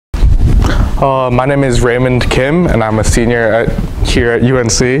My name is Raymond Kim, and I'm a senior here at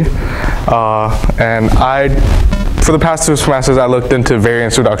UNC. For the past 2 semesters, I looked into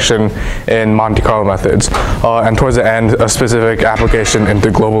variance reduction in Monte Carlo methods, and towards the end, a specific application into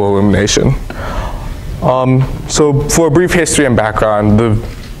global illumination. So for a brief history and background, the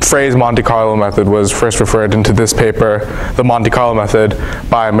phrase Monte Carlo method was first referred into this paper, The Monte Carlo Method,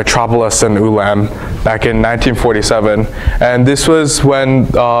 by Metropolis and Ulam back in 1947. And this was when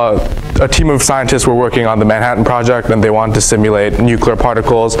a team of scientists were working on the Manhattan Project, and they wanted to simulate nuclear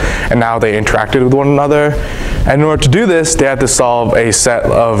particles and how they interacted with one another. And in order to do this, they had to solve a set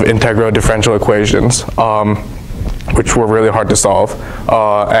of integral differential equations, which were really hard to solve,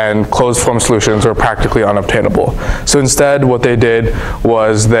 and closed form solutions were practically unobtainable. So instead, what they did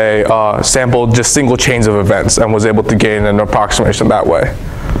was they sampled just single chains of events and was able to gain an approximation that way.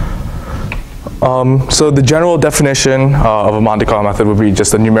 So the general definition of a Monte Carlo method would be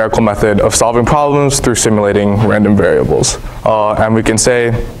just a numerical method of solving problems through simulating random variables. And we can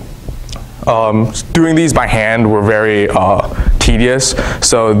say doing these by hand were very tedious,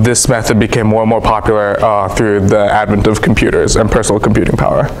 so this method became more and more popular through the advent of computers and personal computing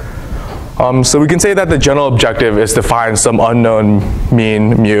power. So we can say that the general objective is to find some unknown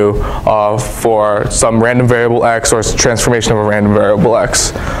mean mu for some random variable x or transformation of a random variable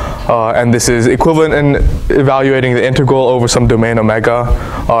x. And this is equivalent in evaluating the integral over some domain omega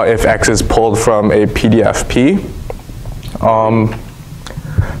if x is pulled from a PDF P.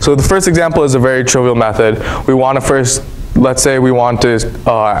 So the first example is a very trivial method. We want to first, let's say we want to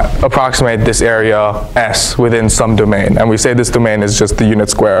approximate this area S within some domain, and we say this domain is just the unit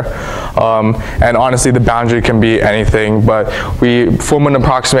square. And honestly, the boundary can be anything, but we form an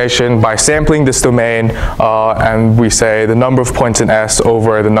approximation by sampling this domain, and we say the number of points in S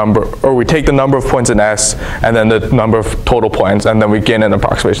over the number, or we take the number of points in S and then the number of total points, and then we gain an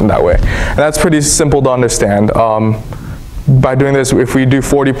approximation that way. And that's pretty simple to understand. By doing this, if we do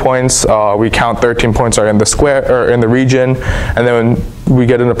 40 points, we count 13 points are in the square or in the region, and then we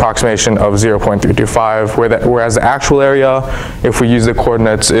get an approximation of 0.325, whereas the actual area, if we use the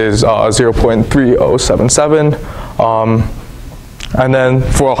coordinates, is 0.3077. And then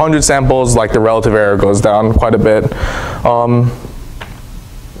for 100 samples, like the relative error goes down quite a bit.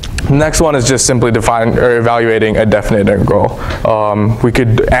 The next one is just simply evaluating a definite integral. We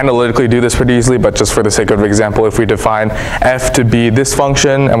could analytically do this pretty easily, but just for the sake of example, if we define f to be this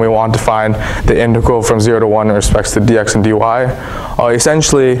function and we want to find the integral from 0 to 1 in respect to dx and dy,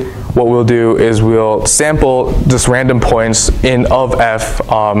 essentially what we'll do is we'll sample just random points in of f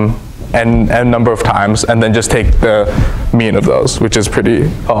n number of times, and then just take the mean of those, which is pretty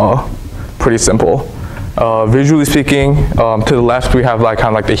simple. Visually speaking, to the left we have kind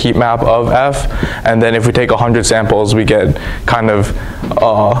of like the heat map of f, and then if we take 100 samples, we get kind of,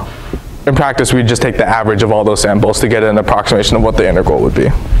 in practice, we just take the average of all those samples to get an approximation of what the integral would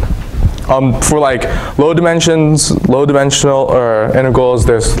be. For low dimensional integrals,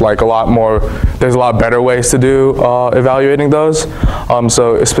 there's a lot better ways to do evaluating those.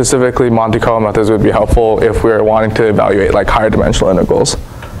 So specifically, Monte Carlo methods would be helpful if we're wanting to evaluate higher dimensional integrals.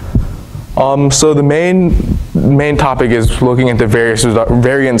 So the main topic is looking into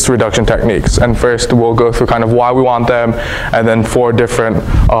variance reduction techniques, and first we'll go through kind of why we want them, and then 4 different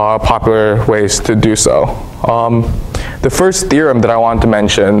popular ways to do so. The first theorem that I want to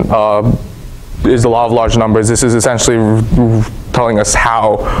mention is the law of large numbers. This is essentially telling us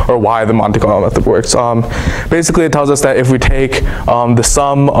how or why the Monte Carlo method works. Basically, it tells us that if we take the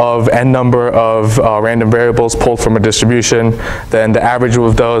sum of n number of random variables pulled from a distribution, then the average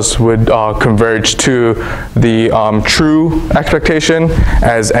of those would converge to the true expectation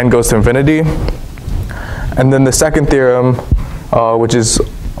as n goes to infinity. And then the second theorem, which is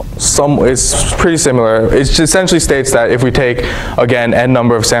pretty similar. It just essentially states that if we take, again, n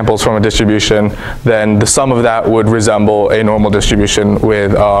number of samples from a distribution, then the sum of that would resemble a normal distribution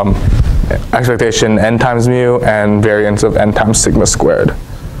with expectation n times mu and variance of n times sigma squared.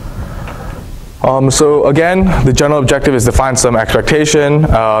 So again, the general objective is to find some expectation.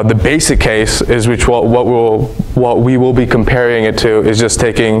 The basic case is what we will be comparing it to is just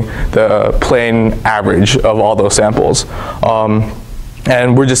taking the plain average of all those samples.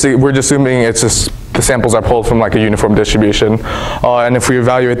 And we're just assuming it's just the samples are pulled from a uniform distribution. And if we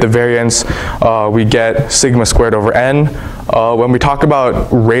evaluate the variance, we get sigma squared over n. When we talk about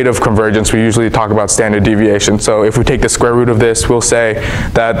rate of convergence, we usually talk about standard deviation. So if we take the square root of this, we'll say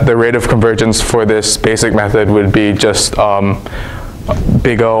that the rate of convergence for this basic method would be just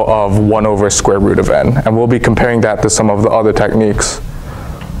big O of 1 over square root of n. And we'll be comparing that to some of the other techniques.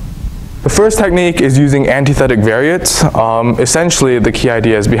 The first technique is using antithetic variance. Essentially, the key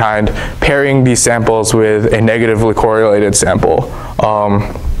idea is behind pairing these samples with a negatively correlated sample.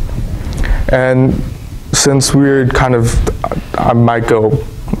 And since we're kind of, I might go,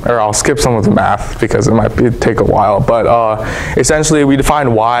 or I'll skip some of the math because it might take a while, but essentially we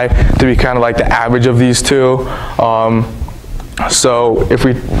define y to be kind of like the average of these two. So if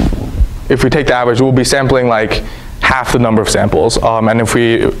we take the average, we'll be sampling like half the number of samples, and if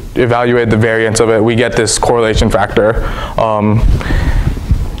we evaluate the variance of it, we get this correlation factor.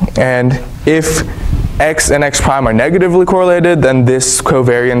 And if x and x prime are negatively correlated, then this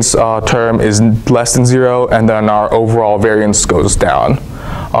covariance term is less than 0, and then our overall variance goes down.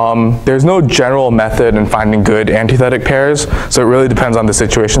 There's no general method in finding good antithetic pairs, so it really depends on the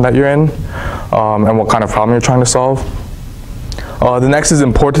situation that you're in and what kind of problem you're trying to solve. The next is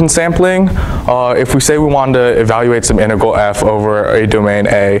importance sampling. If we say we want to evaluate some integral f over a domain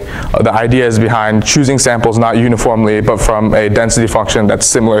A, the idea is behind choosing samples not uniformly, but from a density function that's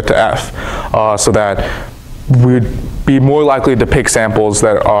similar to f, so that we'd be more likely to pick samples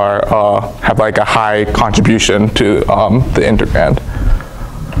that are have like a high contribution to the integrand.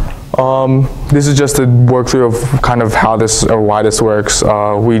 This is just a workthrough of kind of how this or why this works.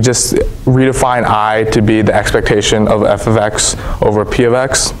 We just redefine I to be the expectation of f of x over p of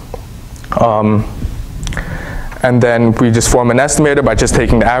x. And then we just form an estimator by just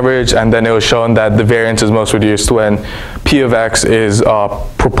taking the average, and then it was shown that the variance is most reduced when p of x is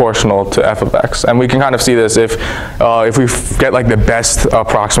proportional to f of x. And we can kind of see this if we get like the best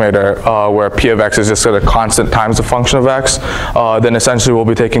approximator where p of x is just sort of constant times the function of x, then essentially we'll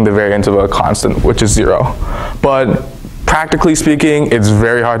be taking the variance of a constant, which is 0. But practically speaking, it's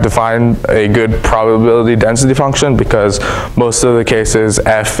very hard to find a good probability density function because most of the cases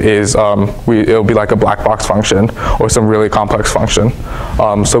f is, it'll be like a black box function or some really complex function.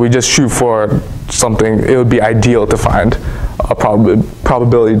 So we just shoot for something, it would be ideal to find a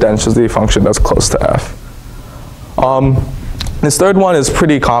probability density function that's close to f. This third one is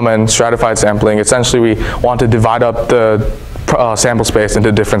pretty common, stratified sampling. Essentially, we want to divide up the sample space into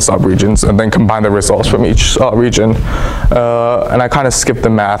different subregions and then combine the results from each region. And I kind of skipped the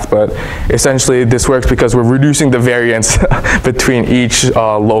math, but essentially this works because we're reducing the variance between each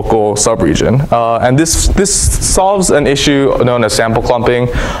local subregion. And this solves an issue known as sample clumping.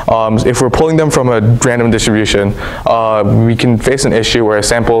 If we're pulling them from a random distribution, we can face an issue where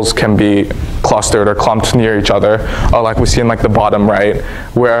samples can be clustered or clumped near each other, like we see in like the bottom right,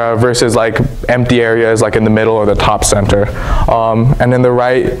 where versus like empty areas like in the middle or the top center. And in the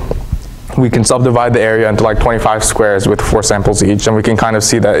right, we can subdivide the area into like 25 squares with 4 samples each, and we can kind of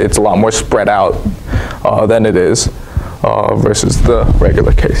see that it's a lot more spread out than it is versus the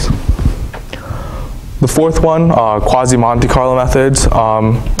regular case. The fourth one, quasi-Monte Carlo methods.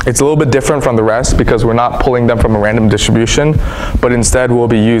 It's a little bit different from the rest because we're not pulling them from a random distribution, but instead we'll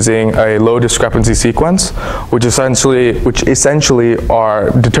be using a low discrepancy sequence, which essentially are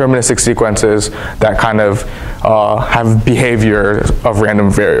deterministic sequences that kind of have behavior of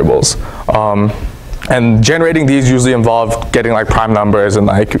random variables. And generating these usually involve getting like prime numbers and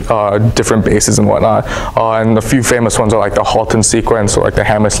like different bases and whatnot. And a few famous ones are like the Halton sequence or like the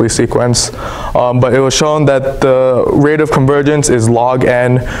Hammersley sequence. But it was shown that the rate of convergence is log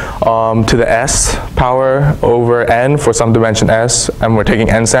n to the s power over n for some dimension s, and we're taking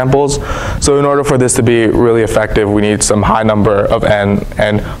n samples. So in order for this to be really effective, we need some high number of n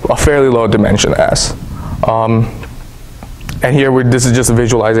and a fairly low dimension s. And here, this is just a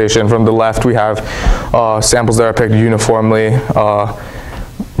visualization. From the left, we have samples that are picked uniformly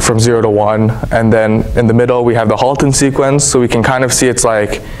from 0 to 1. And then in the middle, we have the Halton sequence. So we can kind of see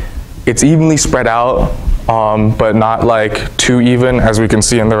it's evenly spread out, but not like too even, as we can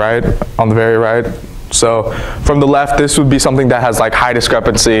see on the very right. So from the left, this would be something that has like high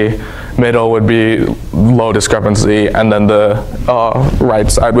discrepancy. Middle would be low discrepancy. And then the right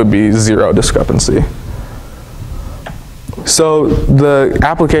side would be 0 discrepancy. So the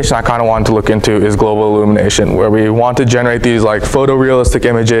application I kind of wanted to look into is global illumination, where we want to generate these like photorealistic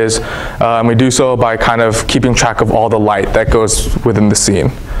images, and we do so by kind of keeping track of all the light that goes within the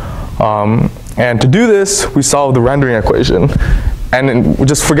scene. And to do this, we solve the rendering equation. And we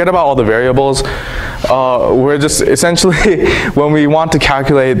just forget about all the variables. We're just essentially, when we want to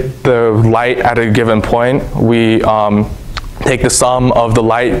calculate the light at a given point, we take the sum of the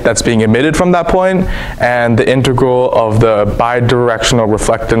light that's being emitted from that point and the integral of the bidirectional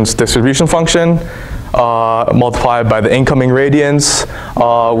reflectance distribution function multiplied by the incoming radiance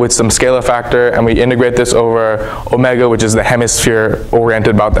with some scalar factor, and we integrate this over omega, which is the hemisphere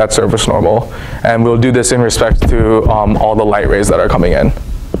oriented about that surface normal. And we'll do this in respect to all the light rays that are coming in.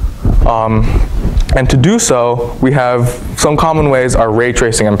 And to do so, we have some common ways are ray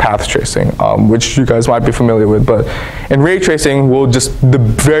tracing and path tracing, which you guys might be familiar with. But in ray tracing, the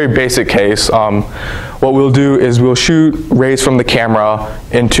very basic case, what we'll do is we'll shoot rays from the camera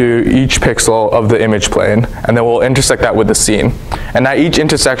into each pixel of the image plane, and then we'll intersect that with the scene. And at each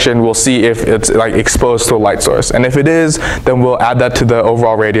intersection, we'll see if it's like exposed to a light source. And if it is, then we'll add that to the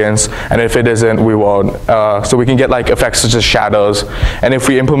overall radiance. And if it isn't, we won't. So we can get like effects such as shadows. And if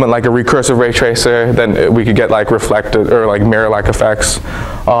we implement like a recursive ray tracer, then we could get like reflected or like mirror-like effects.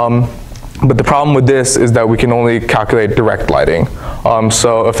 But the problem with this is that we can only calculate direct lighting.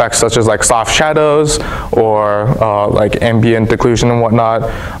 So effects such as like soft shadows or like ambient occlusion and whatnot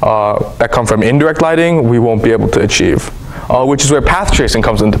that come from indirect lighting, we won't be able to achieve. Which is where path tracing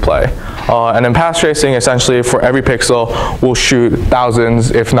comes into play. And in path tracing, essentially for every pixel, we'll shoot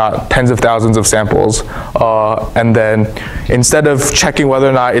thousands, if not tens of thousands of samples. And then instead of checking whether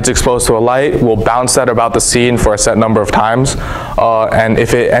or not it's exposed to a light, we'll bounce that about the scene for a set number of times. And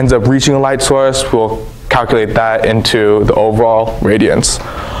if it ends up reaching a light source, we'll calculate that into the overall radiance.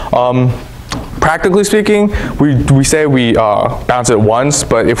 Practically speaking, we say we bounce it once,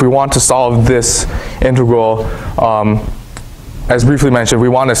 but if we want to solve this integral, as briefly mentioned, we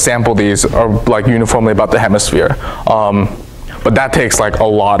want to sample these like uniformly about the hemisphere. But that takes like a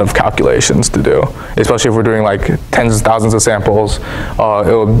lot of calculations to do, especially if we're doing like tens of thousands of samples.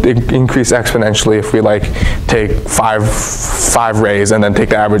 It'll increase exponentially if we like take five rays and then take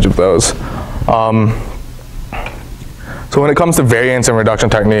the average of those. So when it comes to variance and reduction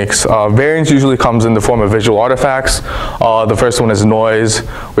techniques, variance usually comes in the form of visual artifacts. The first one is noise,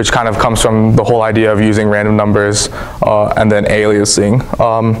 which kind of comes from the whole idea of using random numbers and then aliasing.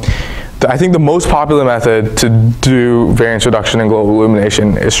 I think the most popular method to do variance reduction in global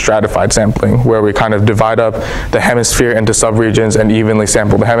illumination is stratified sampling, where we kind of divide up the hemisphere into subregions and evenly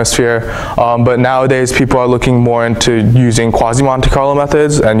sample the hemisphere. But nowadays, people are looking more into using quasi-Monte Carlo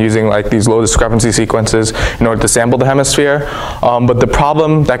methods and using like these low discrepancy sequences in order to sample the hemisphere. But the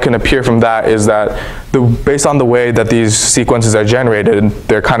problem that can appear from that is that based on the way that these sequences are generated,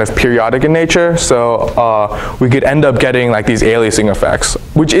 they're kind of periodic in nature. So we could end up getting like these aliasing effects,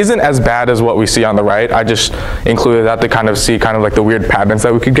 which isn't as bad as what we see on the right. I just included that to kind of see kind of like the weird patterns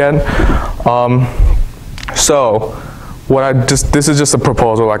that we could get. So this is just a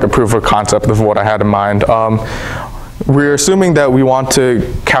proposal, like a proof of concept of what I had in mind. We're assuming that we want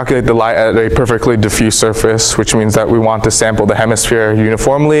to calculate the light at a perfectly diffuse surface, which means that we want to sample the hemisphere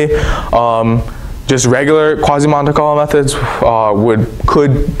uniformly. Just regular quasi-Monte Carlo methods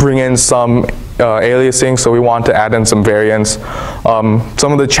could bring in some aliasing, so we want to add in some variance.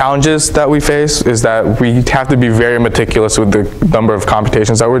 Some of the challenges that we face is that we have to be very meticulous with the number of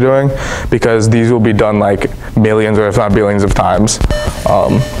computations that we're doing, because these will be done like millions or if not billions of times.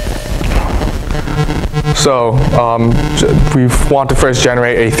 We want to first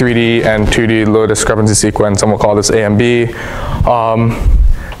generate a 3D and 2D low discrepancy sequence, and we'll call this A and B.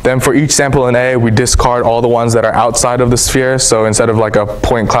 Then for each sample in A, we discard all the ones that are outside of the sphere. So instead of like a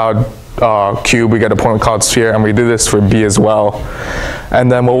point cloud cube, we get a point cloud sphere, and we do this for B as well.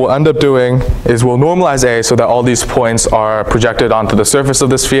 And then what we'll end up doing is we'll normalize A so that all these points are projected onto the surface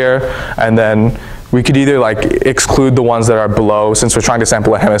of the sphere, and then we could either like exclude the ones that are below, since we're trying to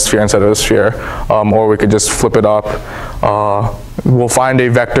sample a hemisphere instead of a sphere, or we could just flip it up. We'll find a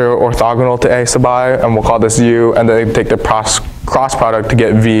vector orthogonal to A sub I, and we'll call this U, and then take the cross product to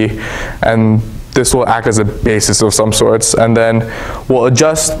get V, and this will act as a basis of some sorts. And then we'll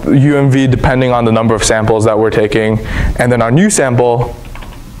adjust U and V depending on the number of samples that we're taking, and then our new sample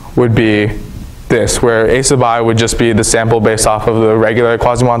would be this, where A sub I would just be the sample based off of the regular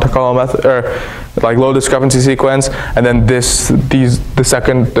quasi-Monte Carlo method, or like low discrepancy sequence, and then the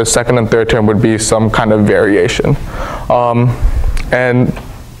second and third term would be some kind of variation. And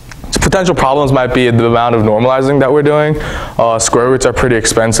potential problems might be the amount of normalizing that we're doing. Square roots are pretty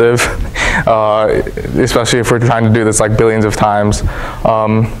expensive, especially if we're trying to do this like billions of times.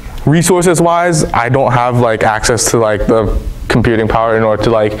 Resources-wise, I don't have like access to like the computing power in order to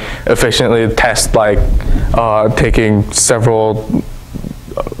like efficiently test like taking several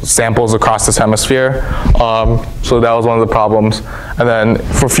samples across this hemisphere. So that was one of the problems. And then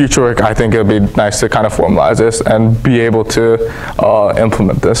for future work, I think it would be nice to kind of formalize this and be able to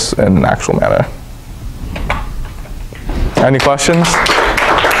implement this in an actual manner. Any questions?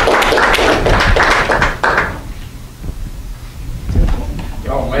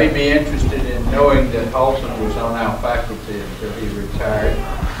 Y'all may be interested in knowing that Halson was on our faculty until he retired,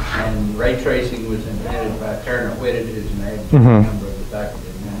 and ray tracing was invented by Turner Whitted, who's an adjunct member of the faculty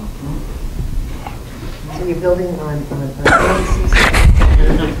now. So you're building on bases?